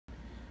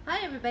Hi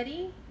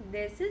everybody,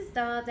 this is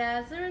Doll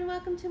Dazzler and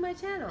welcome to my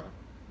channel.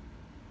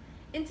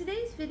 In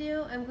today's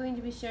video I'm going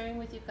to be sharing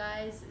with you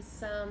guys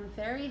some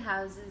fairy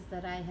houses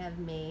that I have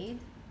made.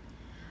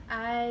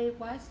 I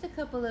watched a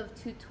couple of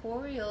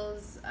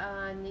tutorials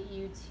on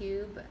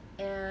YouTube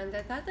and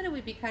I thought that it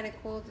would be kind of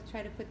cool to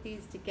try to put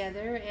these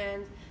together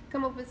and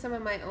come up with some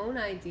of my own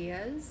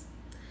ideas.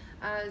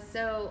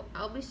 So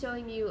I'll be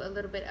showing you a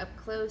little bit up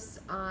close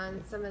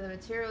on some of the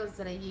materials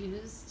that I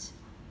used.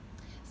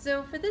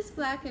 So for this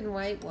black and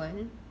white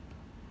one,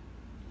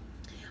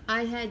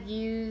 I had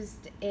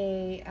used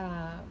a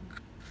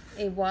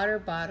water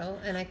bottle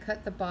and I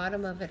cut the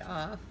bottom of it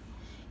off.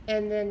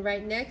 And then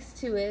right next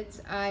to it,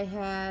 I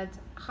had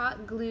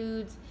hot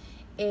glued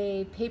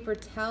a paper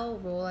towel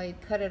roll. I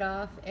cut it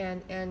off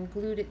and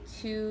glued it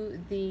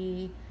to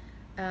the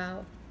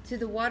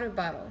water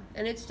bottle.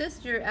 And it's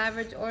just your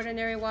average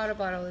ordinary water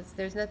bottle.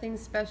 There's nothing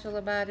special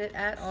about it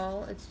at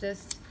all. It's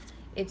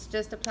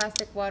just a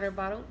plastic water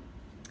bottle.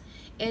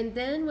 And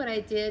then what I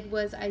did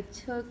was I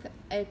took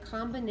a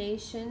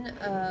combination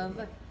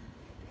of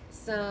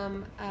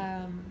some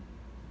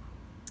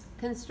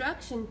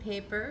construction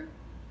paper,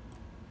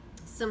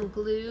 some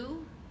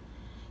glue,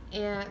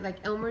 and like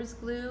Elmer's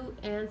glue,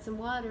 and some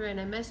water, and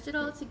I meshed it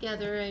all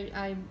together.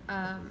 I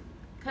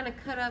kind of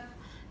cut up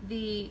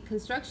the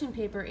construction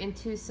paper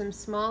into some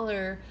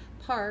smaller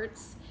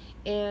parts,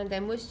 and I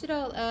mushed it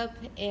all up,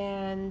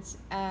 and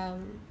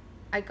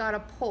I got a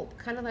pulp,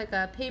 kind of like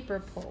a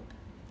paper pulp.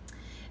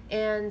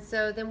 And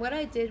so then what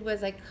I did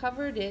was I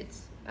covered it,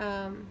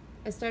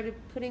 I started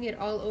putting it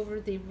all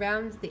over the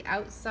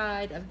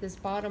outside of this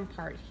bottom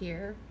part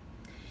here.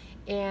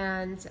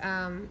 And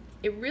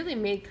it really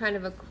made kind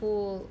of a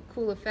cool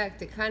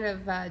effect. It kind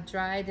of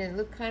dried and it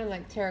looked kind of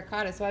like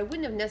terracotta. So I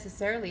wouldn't have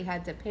necessarily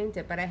had to paint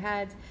it, but I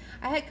had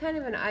kind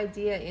of an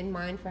idea in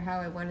mind for how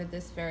I wanted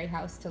this fairy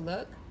house to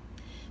look.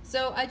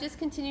 So I just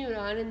continued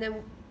on, and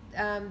then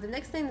the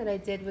next thing that I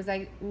did was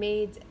I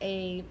made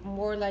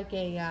more like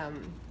a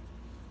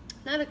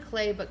not a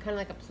clay, but kind of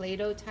like a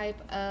Play-Doh type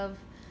of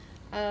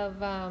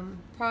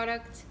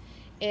product.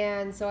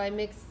 And so I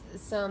mixed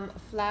some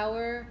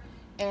flour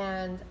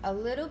and a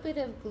little bit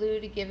of glue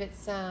to give it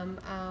some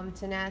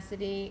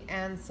tenacity,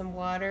 and some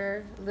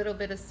water, a little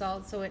bit of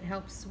salt so it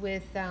helps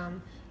with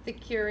the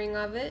curing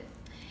of it.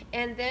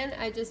 And then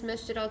I just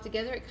meshed it all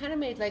together. It kind of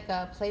made like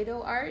a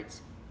Play-Doh art.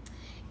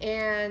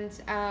 And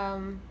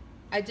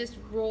I just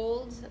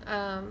rolled,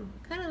 kind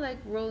of like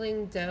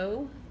rolling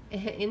dough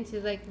into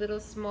like little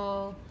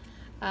small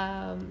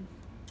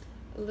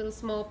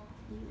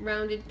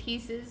rounded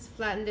pieces,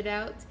 flattened it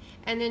out,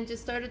 and then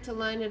just started to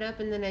line it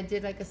up, and then I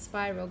did like a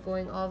spiral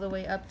going all the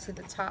way up to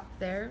the top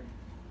there.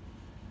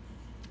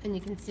 And you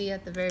can see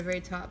at the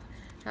very top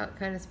how it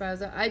kind of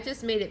spirals out. I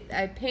just made it,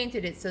 I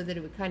painted it so that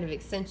it would kind of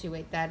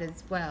accentuate that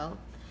as well.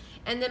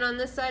 And then on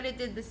this side I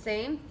did the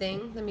same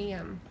thing. Let me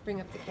bring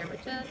up the camera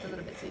just a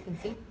little bit so you can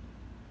see.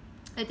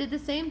 I did the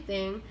same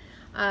thing,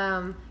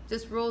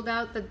 just rolled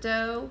out the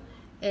dough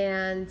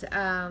and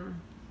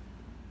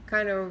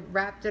kind of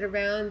wrapped it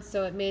around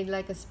so it made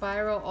like a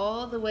spiral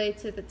all the way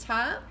to the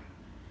top.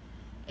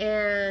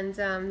 And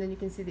then you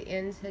can see the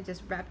end. I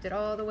just wrapped it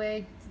all the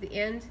way to the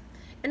end,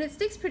 and it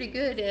sticks pretty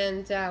good.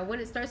 And when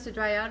it starts to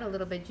dry out a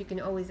little bit, you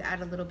can always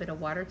add a little bit of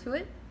water to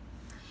it.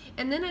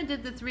 And then I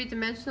did the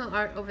three-dimensional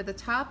art over the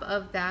top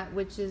of that,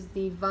 which is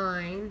the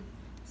vine.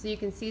 So you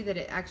can see that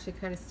it actually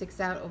kind of sticks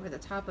out over the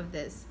top of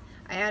this.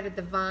 I added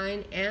the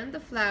vine and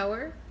the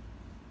flower.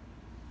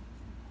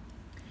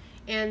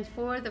 And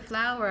for the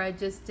flower, I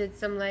just did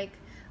some like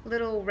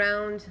little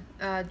round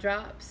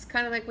drops,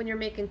 kind of like when you're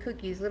making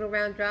cookies, little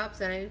round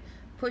drops, and I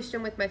pushed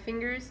them with my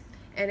fingers,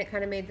 and it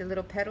kind of made the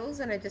little petals,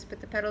 and I just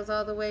put the petals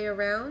all the way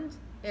around,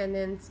 and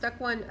then stuck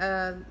one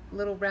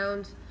little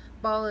round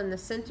ball in the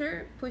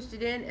center, pushed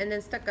it in, and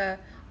then stuck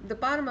the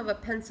bottom of a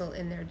pencil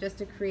in there just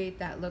to create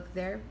that look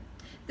there.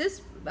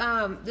 This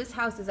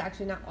house is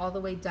actually not all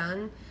the way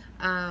done.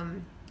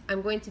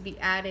 I'm going to be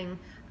adding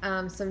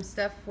some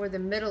stuff for the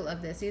middle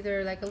of this,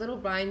 either like a little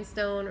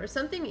rhinestone or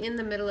something in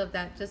the middle of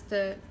that, just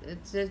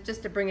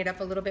to bring it up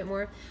a little bit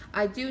more.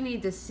 I do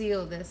need to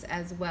seal this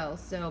as well,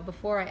 so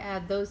before I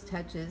add those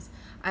touches,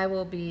 I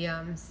will be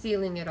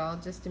sealing it all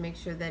just to make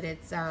sure that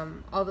it's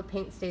all the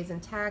paint stays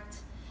intact.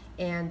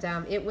 And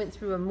it went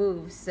through a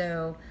move,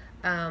 so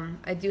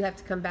I do have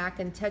to come back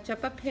and touch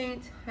up a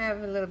paint. I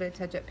have a little bit of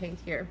touch-up paint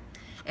here.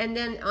 And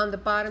then on the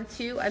bottom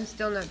too, I'm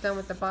still not done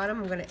with the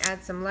bottom. I'm going to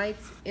add some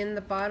lights in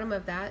the bottom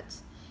of that,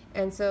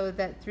 and so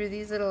that through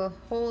these little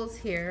holes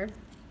here,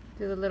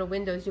 through the little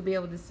windows, you'll be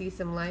able to see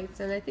some lights.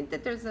 And I think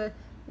that you can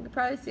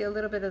probably see a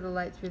little bit of the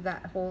light through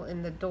that hole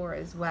in the door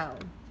as well.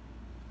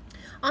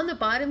 On the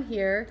bottom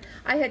here,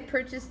 I had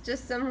purchased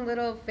just some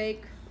little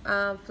fake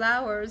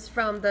flowers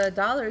from the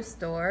dollar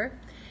store,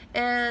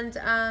 and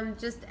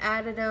just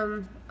added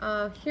them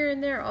here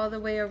and there all the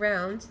way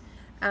around.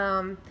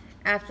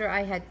 After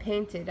I had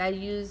painted, I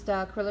used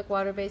acrylic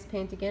water-based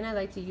paint again. I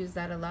like to use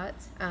that a lot.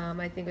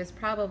 I think it's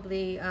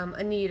probably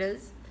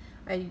Anita's.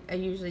 I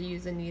usually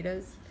use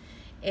Anita's.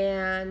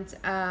 And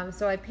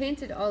so I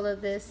painted all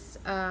of this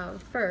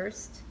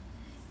first,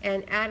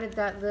 and added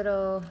that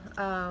little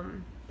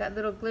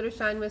glitter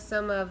shine with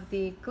some of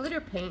the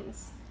glitter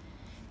paints.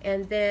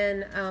 And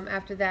then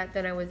after that,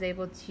 then I was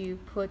able to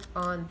put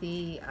on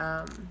the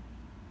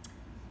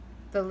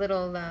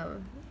little,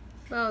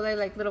 well, they're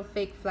like little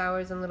fake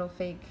flowers and little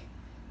fake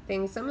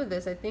things. Some of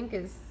this I think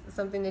is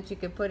something that you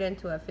could put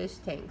into a fish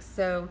tank.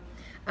 So,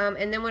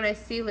 and then when I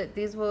seal it,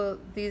 these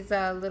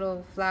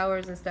little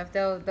flowers and stuff,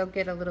 they'll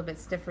get a little bit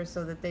stiffer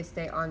so that they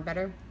stay on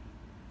better.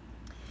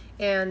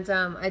 And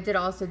I did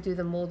also do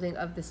the molding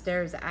of the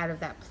stairs out of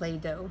that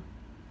Play-Doh.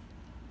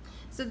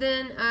 So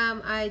then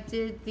I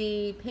did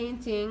the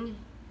painting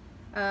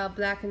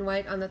black and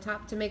white on the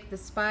top to make the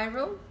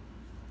spiral.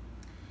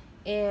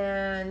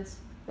 And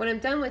when I'm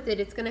done with it,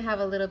 it's going to have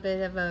a little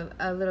bit of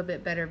a little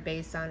bit better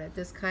base on it.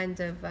 This kind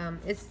of,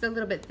 it's still a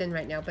little bit thin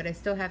right now, but I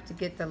still have to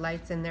get the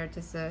lights in there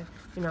to,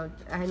 you know,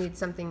 I need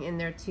something in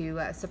there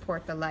to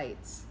support the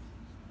lights.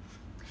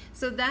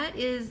 So that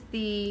is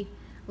the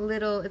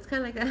little, it's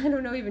kind of like, I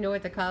don't even know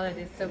what to call it.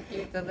 It's so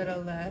cute, the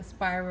little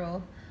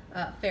spiral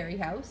fairy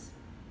house.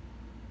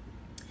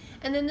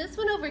 And then this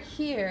one over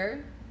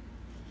here,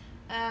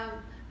 I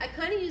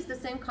kind of used the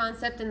same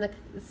concept and the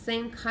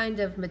same kind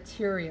of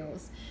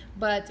materials,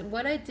 but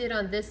what I did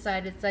on this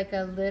side, it's like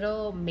a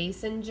little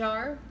mason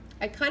jar.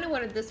 I kind of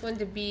wanted this one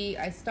to be,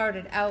 I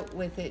started out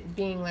with it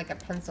being like a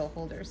pencil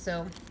holder.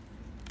 So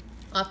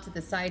off to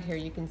the side here,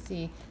 you can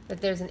see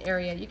that there's an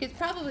area. You could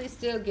probably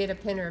still get a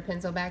pen or a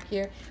pencil back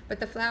here, but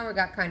the flower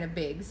got kind of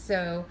big.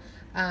 So,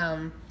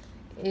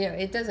 you know,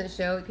 it doesn't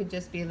show. It could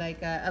just be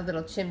like a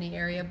little chimney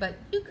area, but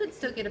you could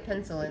still get a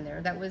pencil in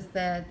there. That was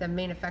the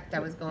main effect I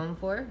was going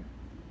for.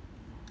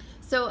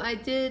 So I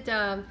did,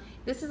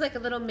 this is like a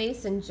little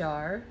mason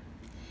jar,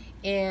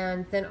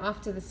 and then off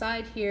to the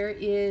side here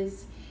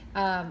is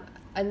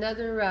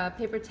another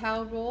paper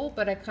towel roll,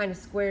 but I kind of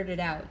squared it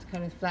out,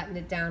 kind of flattened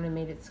it down and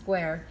made it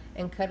square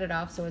and cut it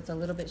off so it's a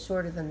little bit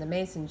shorter than the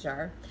mason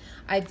jar.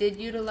 I did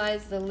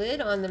utilize the lid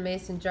on the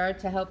mason jar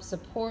to help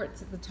support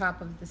the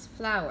top of this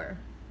flower.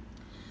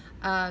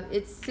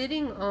 It's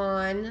sitting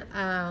on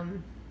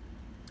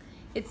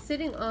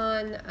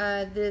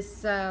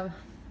this,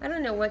 I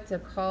don't know what to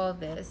call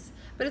this,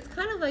 but it's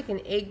kind of like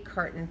an egg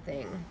carton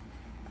thing.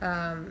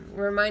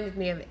 Reminded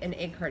me of an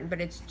egg carton,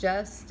 but it's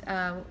just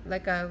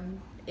like a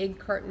egg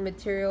carton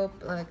material,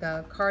 like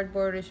a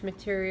cardboardish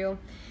material.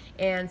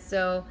 And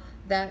so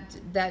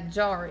that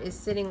jar is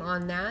sitting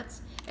on that,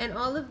 and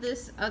all of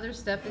this other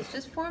stuff is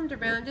just formed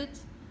around it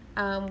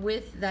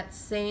with that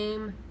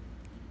same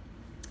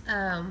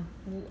kind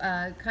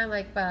of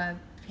like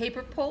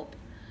paper pulp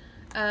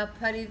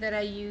putty that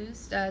I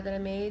used, that I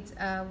made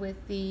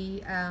with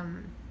the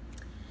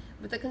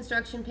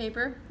construction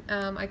paper.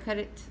 I cut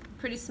it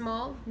pretty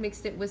small,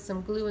 mixed it with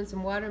some glue and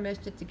some water,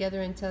 meshed it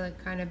together until it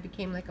kind of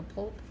became like a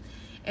pulp,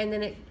 and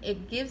then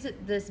it gives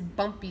it this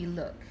bumpy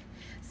look.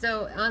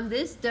 So on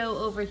this dough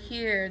over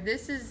here,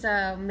 this is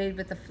made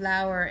with the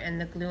flour and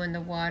the glue and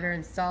the water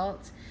and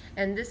salt,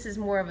 and this is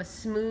more of a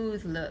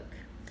smooth look,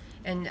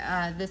 and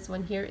this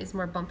one here is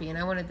more bumpy, and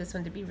I wanted this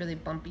one to be really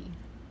bumpy.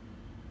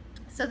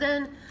 So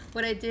then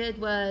what I did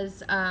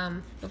was,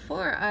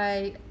 before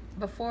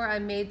I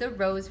made the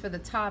rose for the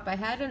top, I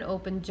had an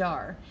open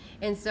jar,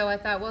 and so I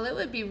thought, well, it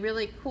would be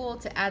really cool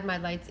to add my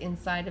lights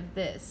inside of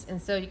this.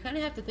 And so you kind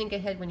of have to think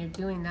ahead when you're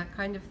doing that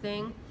kind of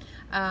thing.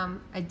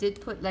 I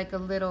did put like a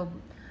little,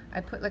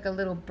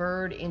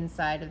 bird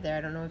inside of there.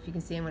 I don't know if you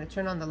can see. I'm going to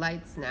turn on the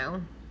lights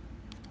now.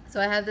 So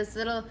I have these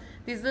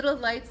little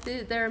lights.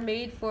 They're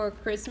made for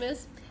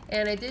Christmas,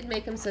 and I did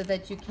make them so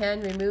that you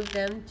can remove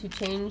them to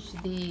change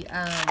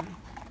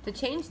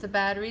the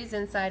batteries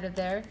inside of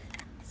there.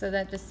 So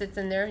that just sits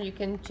in there. You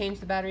can change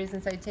the batteries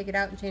inside, take it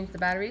out and change the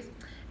batteries.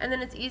 And then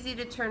it's easy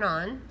to turn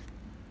on.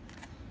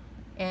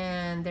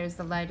 And there's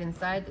the light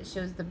inside that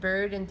shows the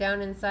bird, and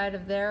down inside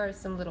of there are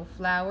some little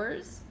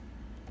flowers.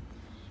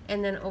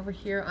 And then over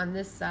here on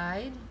this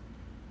side,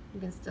 you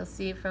can still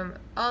see it from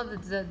all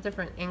the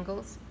different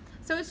angles.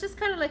 So it's just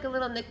kind of like a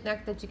little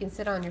knick-knack that you can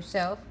sit on your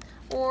shelf,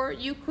 or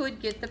you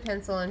could get the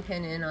pencil and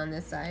pen in on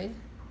this side.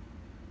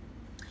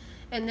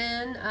 And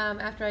then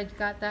after I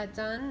got that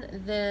done,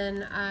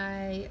 then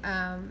I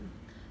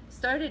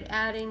started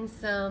adding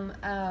some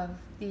of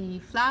the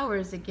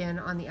flowers again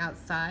on the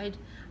outside.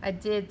 I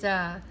did,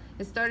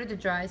 it started to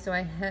dry, so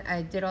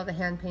I did all the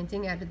hand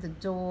painting, added the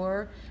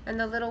door and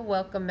the little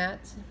welcome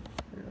mat.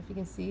 I don't know if you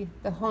can see,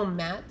 the home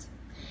mat.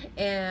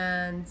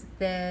 And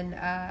then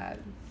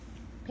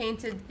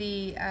painted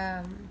the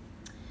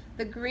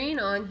green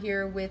on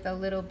here with a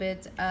little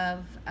bit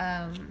of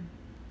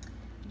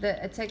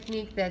a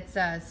technique that's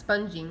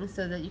sponging,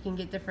 so that you can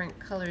get different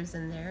colors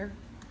in there,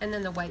 and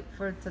then the white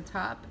for the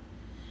top.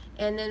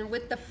 And then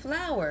with the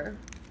flower,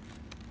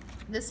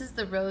 this is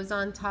the rose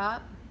on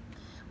top.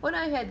 What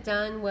I had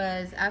done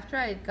was, after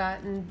I had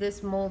gotten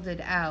this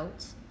molded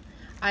out,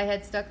 I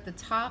had stuck the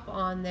top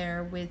on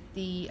there with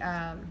the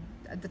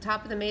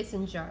top of the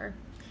mason jar,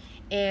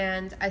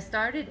 and I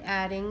started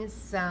adding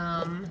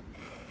some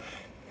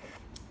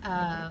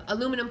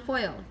aluminum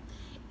foil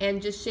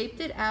and just shaped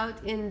it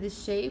out in the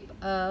shape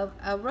of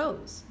a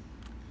rose.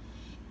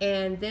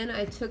 And then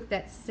I took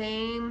that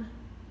same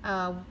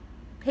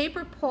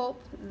paper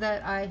pulp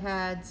that I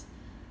had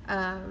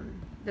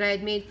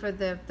made for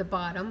the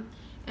bottom,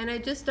 and I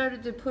just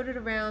started to put it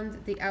around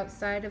the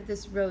outside of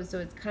this rose, so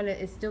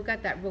it's still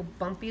got that real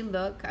bumpy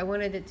look. I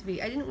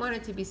didn't want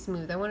it to be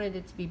smooth. I wanted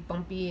it to be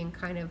bumpy and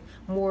kind of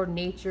more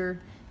nature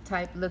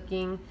type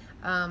looking.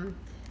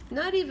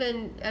 Not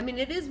even, I mean,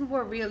 it is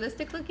more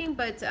realistic looking,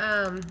 but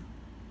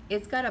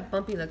it's got a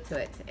bumpy look to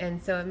it,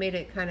 and so it made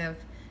it kind of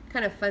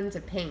fun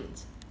to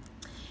paint.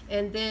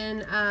 And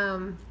then,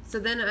 so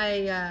then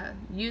I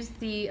used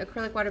the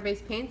acrylic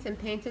water-based paints and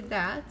painted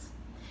that.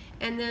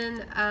 And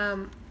then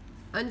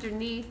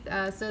underneath,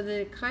 so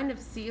that it kind of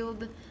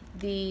sealed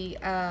the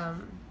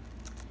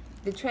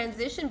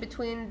transition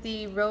between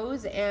the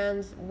rose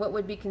and what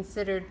would be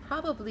considered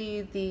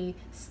probably the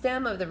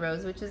stem of the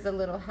rose, which is the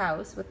little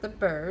house with the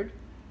bird.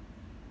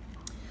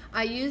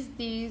 I used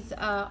these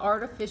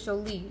artificial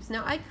leaves.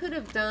 Now I could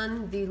have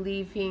done the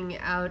leafing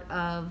out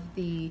of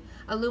the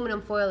aluminum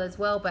foil as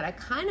well, but I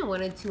kind of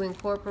wanted to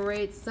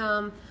incorporate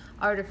some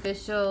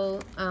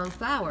artificial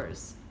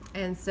flowers.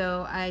 And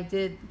so I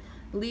did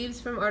leaves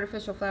from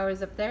artificial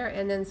flowers up there,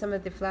 and then some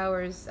of the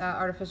flowers,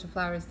 artificial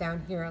flowers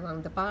down here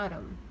along the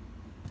bottom.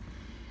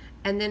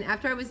 And then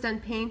after I was done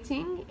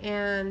painting,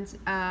 and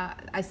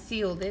I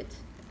sealed it.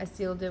 I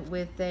sealed it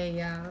with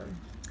a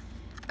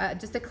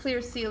just a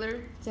clear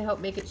sealer to help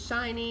make it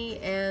shiny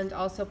and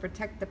also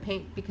protect the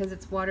paint, because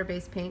it's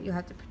water-based paint. You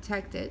have to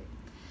protect it.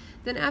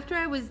 Then after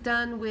I was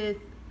done with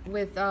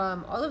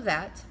all of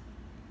that,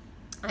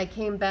 I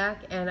came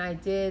back and I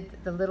did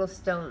the little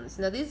stones.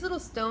 Now these little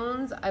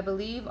stones, I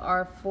believe,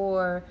 are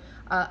for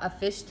a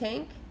fish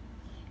tank,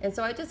 and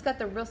so I just got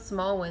the real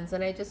small ones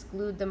and I just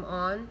glued them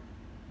on.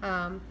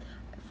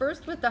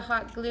 First with the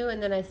hot glue,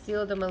 and then I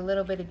sealed them a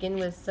little bit again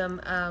with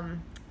some, I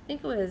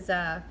think it was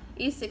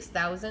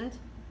E6000.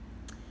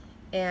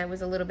 And it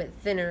was a little bit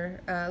thinner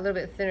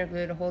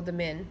glue to hold them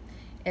in.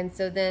 And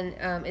so then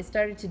it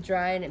started to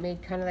dry, and it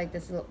made kind of like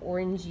this little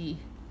orangey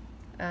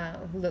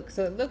look,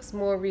 so it looks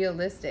more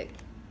realistic.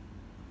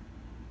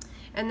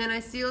 And then I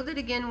sealed it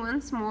again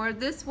once more.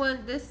 This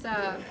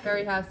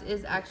fairy house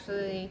is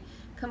actually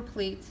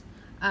complete.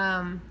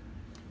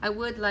 I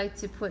would like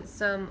to put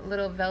some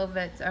little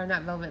velvet, or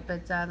not velvet,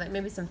 but like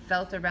maybe some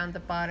felt around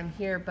the bottom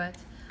here, but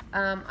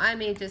I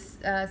may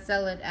just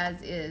sell it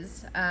as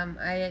is.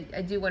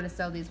 I do want to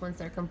sell these once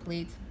they're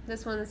complete.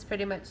 This one's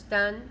pretty much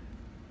done.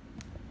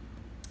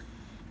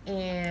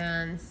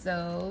 And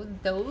so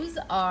those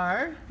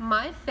are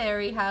my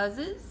fairy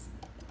houses.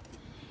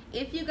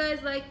 If you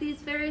guys like these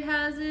fairy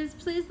houses,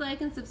 please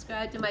like and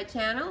subscribe to my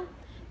channel.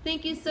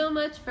 Thank you so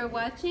much for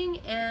watching,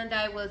 and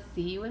I will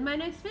see you in my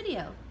next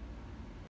video.